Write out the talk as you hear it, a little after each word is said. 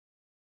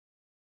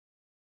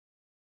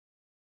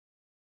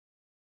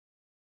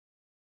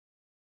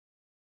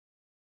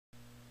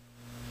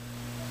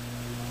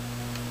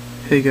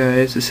Hey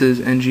guys, this is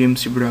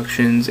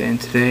nGmCproductions,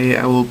 and today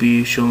I will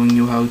be showing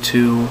you how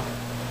to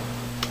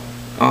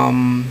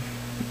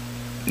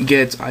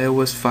get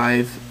iOS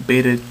 5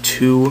 Beta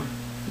 2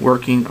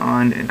 working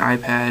on an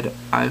iPad,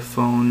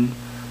 iPhone,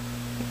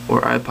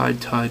 or iPod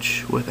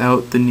Touch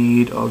without the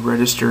need of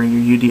registering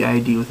your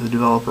UDID with a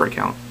developer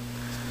account.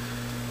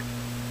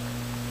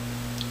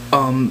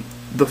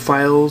 The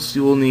files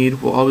you will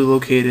need will all be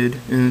located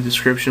in the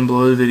description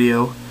below the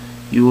video.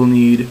 You will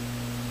need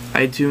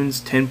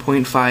iTunes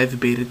 10.5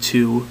 Beta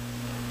 2,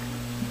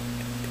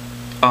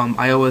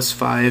 iOS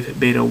 5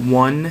 Beta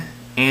 1,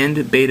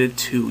 and Beta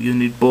 2. You'll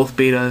need both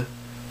beta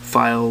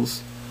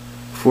files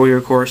for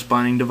your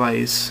corresponding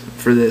device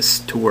for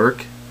this to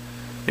work.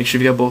 Make sure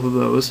you got both of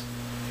those.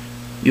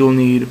 You'll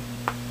need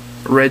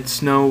Red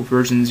Snow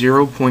version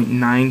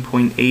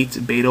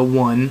 0.9.8 Beta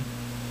 1,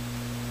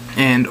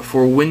 and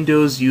for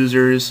Windows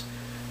users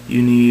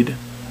you need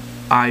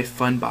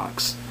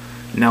iFunbox.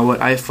 Now what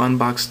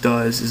iFunbox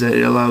does is that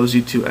it allows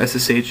you to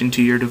SSH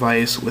into your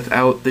device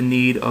without the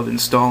need of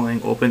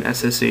installing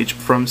OpenSSH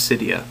from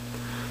Cydia.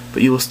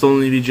 But you will still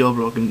need to be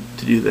jailbroken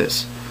to do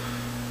this.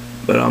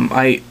 But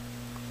I,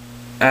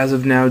 as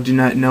of now, do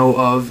not know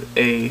of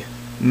a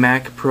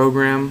Mac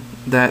program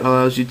that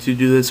allows you to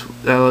do this,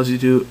 that allows you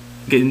to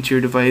get into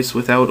your device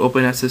without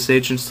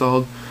OpenSSH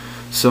installed.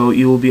 So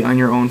you will be on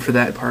your own for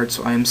that part,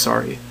 so I am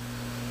sorry.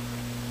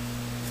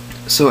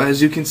 So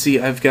as you can see,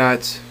 I've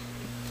got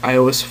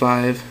iOS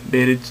 5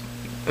 beta.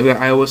 I've got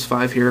iOS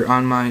 5 here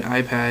on my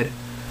iPad,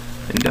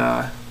 and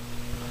up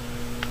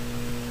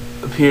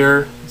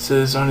here it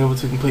says unable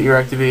to complete your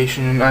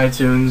activation in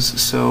iTunes.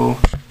 So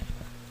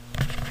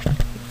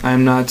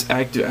I'm not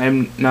active.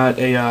 My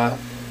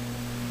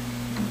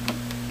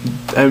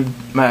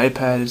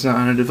iPad is not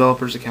on a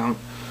developer's account.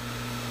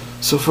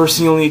 So first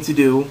thing you'll need to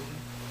do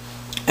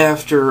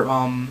after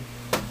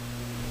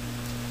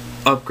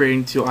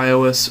upgrading to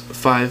iOS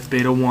 5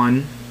 Beta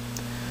 1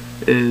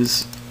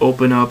 is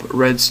open up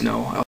Red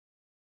Snow.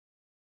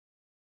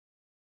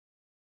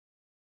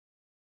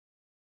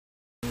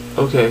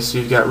 Okay, so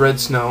you've got Red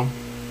Snow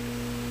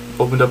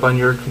opened up on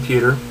your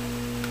computer.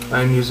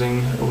 I'm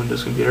using a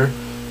Windows computer.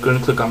 Going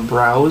to click on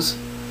Browse,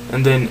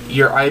 and then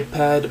your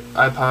iPad,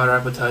 iPod, or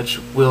iPod Touch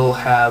will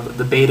have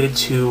the Beta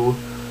 2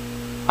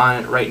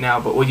 on it right now,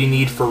 but what you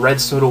need for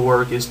Red Snow to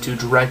work is to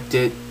direct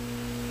it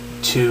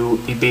to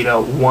the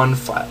Beta 1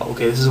 file.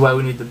 Okay, this is why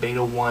we need the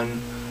Beta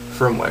 1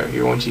 firmware.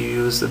 You're going to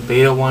use the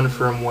Beta 1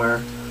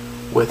 firmware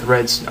with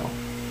Red Snow.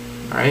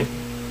 Alright,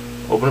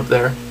 open up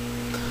there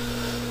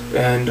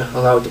and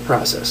allow it to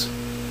process.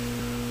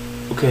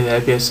 Okay, the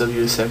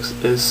IPSW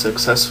is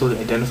successfully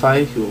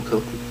identified. You will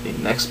click the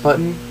next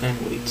button and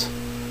wait.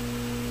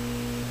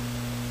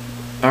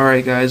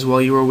 Alright guys,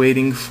 while you are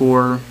waiting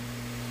for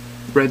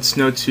Red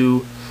Snow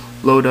to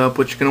load up,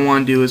 what you're going to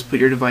want to do is put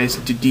your device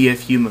into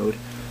DFU mode.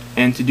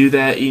 And to do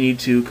that, you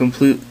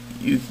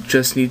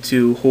just need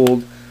to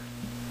hold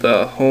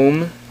the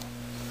home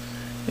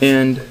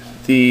and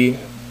the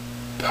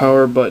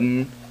power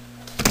button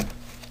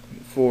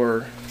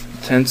for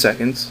 10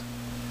 seconds.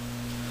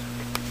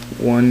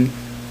 1,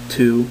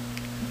 2,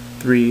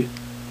 3,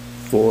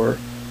 4,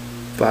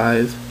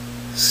 5,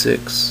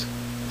 6,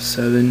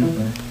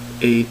 7,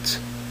 8,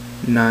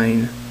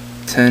 9,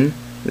 10.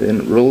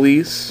 Then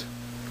release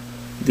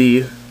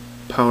the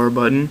power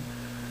button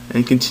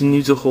and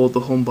continue to hold the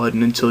home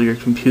button until your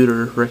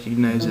computer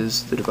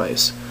recognizes the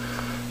device,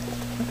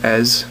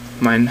 as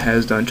mine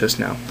has done just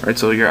now. Alright,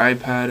 so your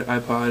iPad,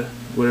 iPod,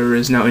 whatever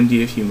is now in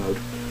DFU mode.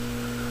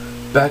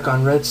 Back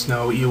on Red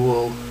Snow, you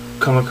will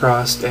come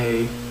across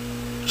a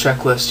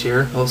checklist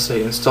here. It'll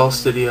say install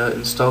Cydia,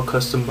 install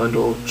custom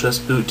bundle,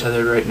 just boot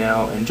tethered right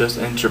now, and just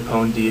enter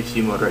PWN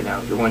DFU mode right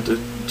now. You're going to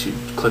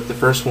click the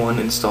first one,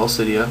 install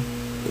Cydia,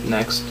 hit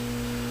next,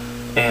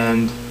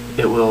 and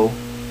it will,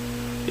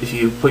 if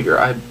you put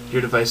your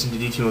device into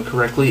DFU mode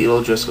correctly,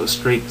 it'll just go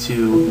straight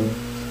to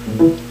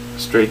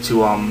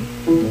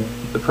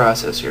the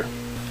process here.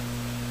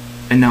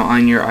 And now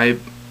on your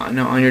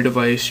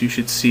device, you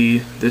should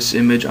see this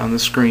image on the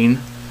screen.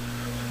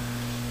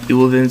 You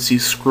will then see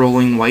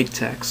scrolling white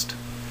text,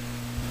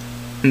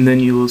 and then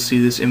you will see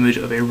this image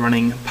of a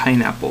running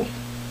pineapple.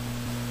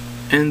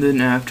 And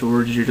then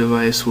afterwards, your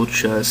device will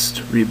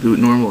just reboot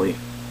normally.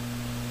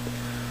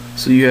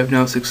 So you have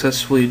now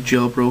successfully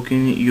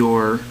jailbroken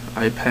your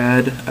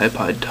iPad,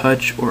 iPod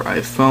Touch, or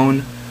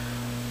iPhone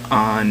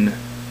on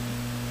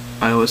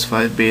iOS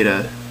 5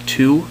 Beta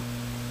 2.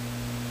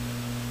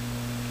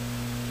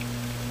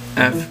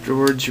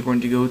 Afterwards, you're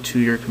going to go to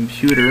your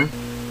computer.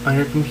 On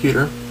your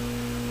computer,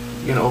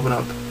 you're going to open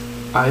up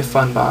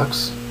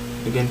iFunbox.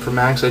 Again, for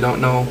Macs, I don't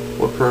know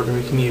what program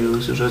you can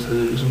use. You'll just have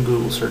to do some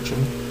Google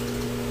searching.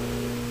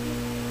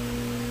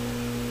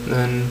 And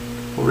then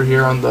over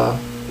here on the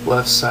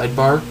left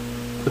sidebar,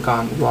 click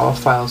on Raw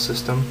File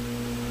System.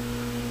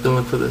 Then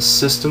look for the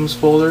Systems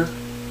folder,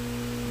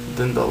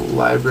 then the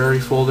Library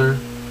folder,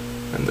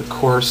 and the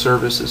Core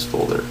Services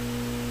folder.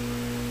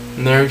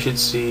 And there you should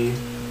see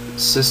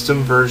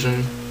system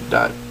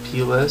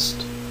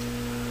version.plist,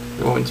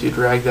 You're going to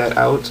drag that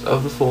out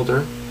of the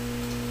folder,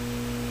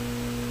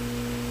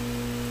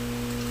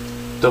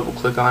 double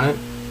click on it.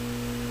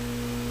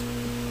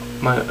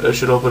 It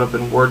should open up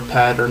in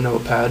WordPad or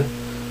Notepad,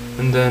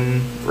 and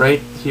then right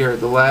here,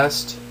 the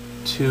last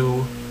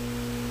two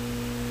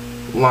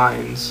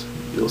lines,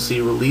 you'll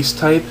see release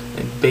type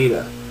and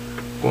beta.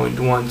 I'm going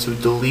to want to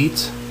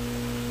delete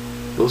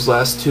those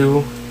last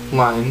two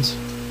lines,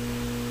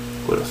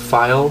 go to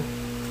File,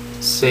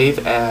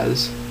 Save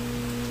As,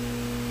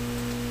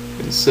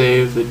 and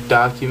save the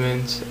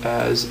document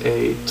as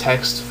a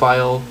text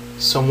file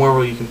somewhere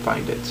where you can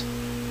find it,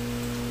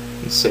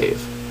 and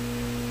save.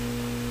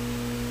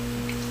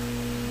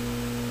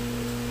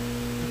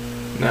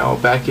 Now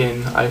back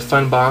in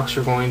iFunbox,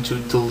 you're going to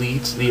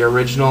delete the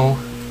original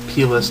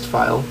plist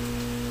file,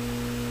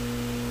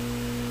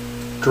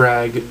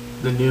 drag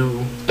the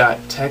new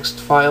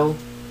 .text file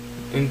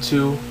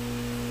into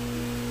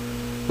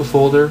the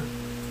folder,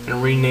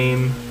 and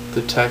rename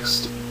the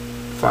text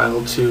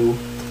file to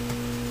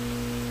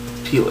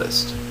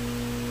plist.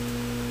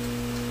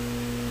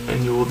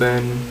 And you will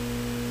then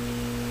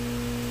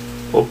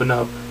open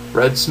up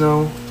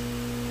Redsnow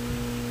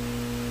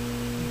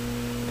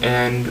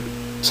and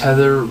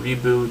tether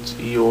reboot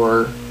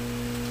your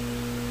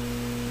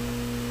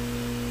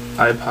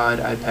iPod,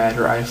 iPad,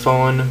 or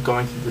iPhone,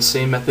 going through the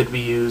same method we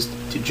used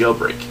to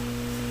jailbreak.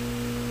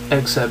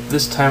 Except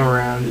this time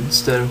around,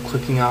 instead of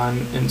clicking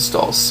on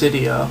Install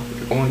Cydia,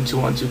 you're going to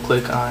want to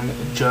click on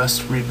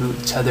Just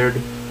Reboot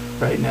Tethered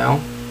right now.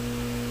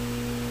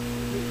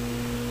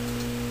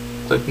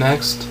 Click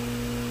Next.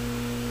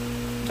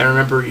 And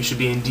remember, you should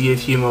be in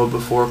DFU mode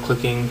before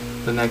clicking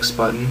the next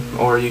button,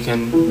 or you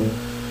can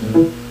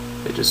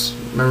just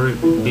remember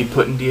to be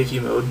put in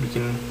DFU mode. You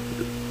can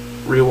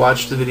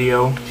rewatch the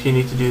video if you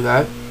need to do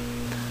that.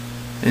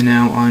 And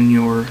now on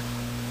your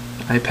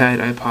iPad,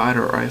 iPod,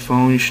 or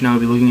iPhone, you should now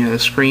be looking at a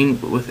screen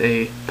with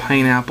a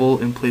pineapple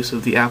in place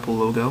of the Apple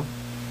logo.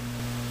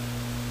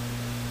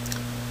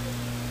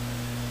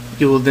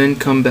 You will then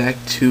come back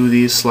to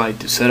the Slide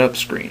to Setup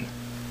screen.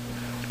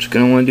 What you're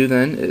going to want to do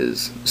then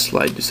is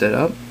Slide to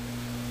Setup,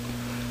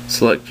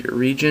 select your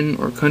region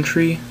or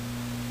country,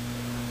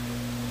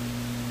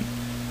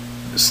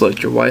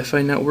 select your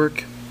Wi-Fi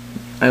network.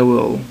 I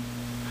will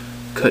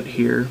cut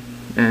here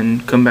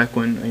and come back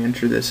when I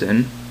enter this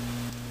in.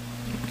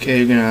 Okay,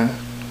 you're gonna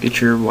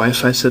get your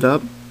Wi-Fi set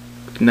up.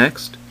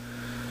 Next,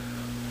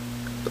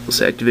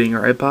 it's activating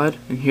your iPod,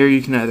 and here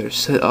you can either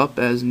set up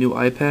as new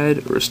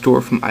iPad,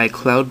 restore from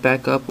iCloud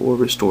backup, or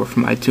restore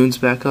from iTunes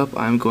backup.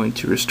 I'm going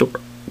to restore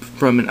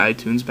from an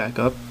iTunes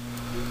backup.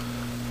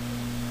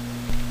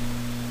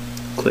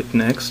 Click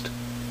Next.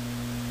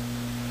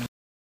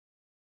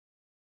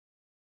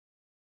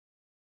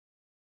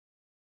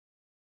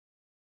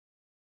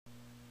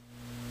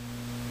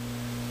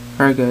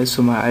 Alright guys,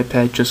 so my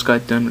iPad just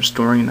got done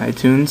restoring in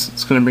iTunes.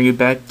 It's going to bring you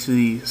back to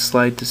the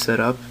Slide to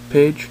Setup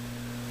page.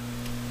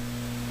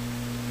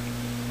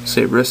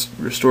 Say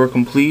Restore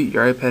Complete.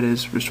 Your iPad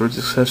is restored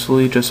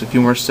successfully. Just a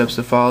few more steps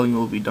to follow and you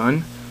will be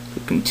done.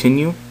 Click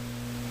Continue.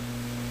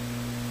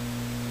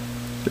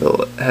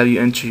 It'll have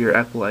you enter your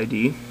Apple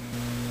ID.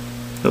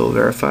 It'll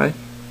verify.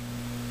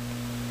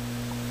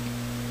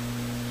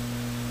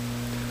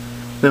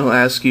 Then it'll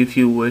ask you if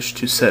you wish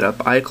to set up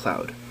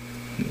iCloud.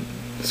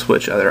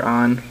 Switch either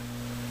on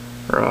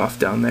or off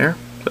down there.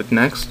 Click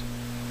Next.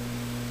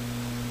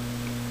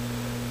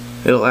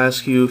 It'll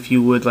ask you if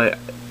you would like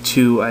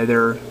to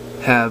either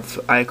have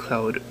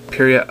iCloud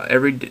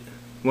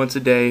once a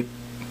day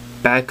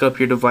back up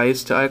your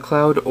device to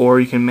iCloud, or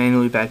you can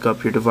manually back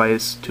up your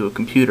device to a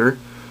computer.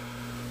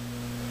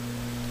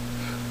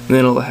 And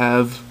then it'll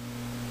have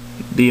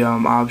the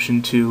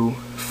option to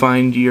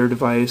find your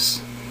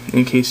device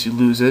in case you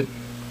lose it.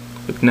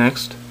 Click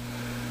Next.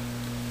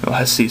 It'll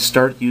have to say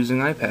Start Using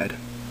iPad.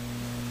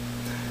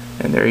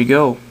 And there you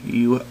go.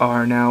 You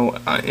are now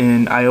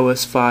in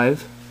iOS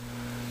 5.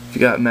 You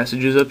got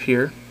messages up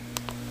here.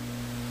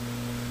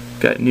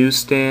 Got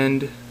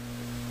newsstand.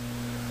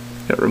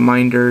 Got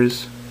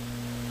reminders.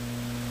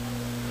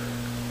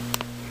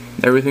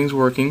 Everything's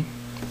working.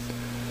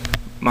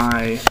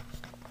 My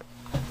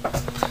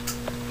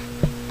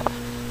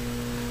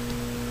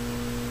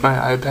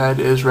iPad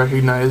is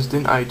recognized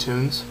in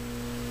iTunes,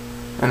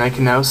 and I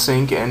can now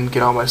sync and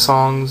get all my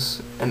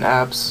songs and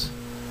apps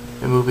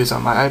and movies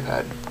on my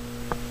iPad.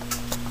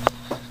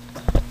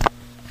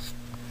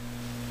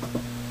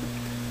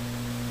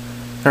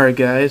 Alright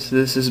guys,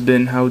 this has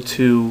been how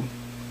to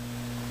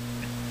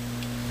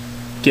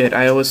get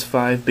iOS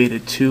 5 Beta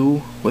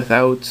 2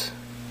 without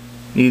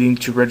needing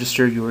to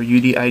register your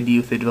UDID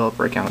with a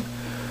developer account.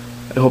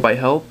 I hope I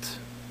helped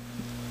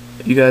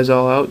you guys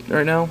all out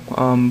right now.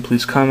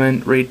 Please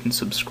comment, rate, and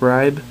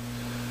subscribe,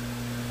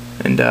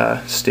 and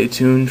stay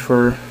tuned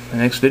for the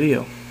next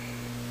video.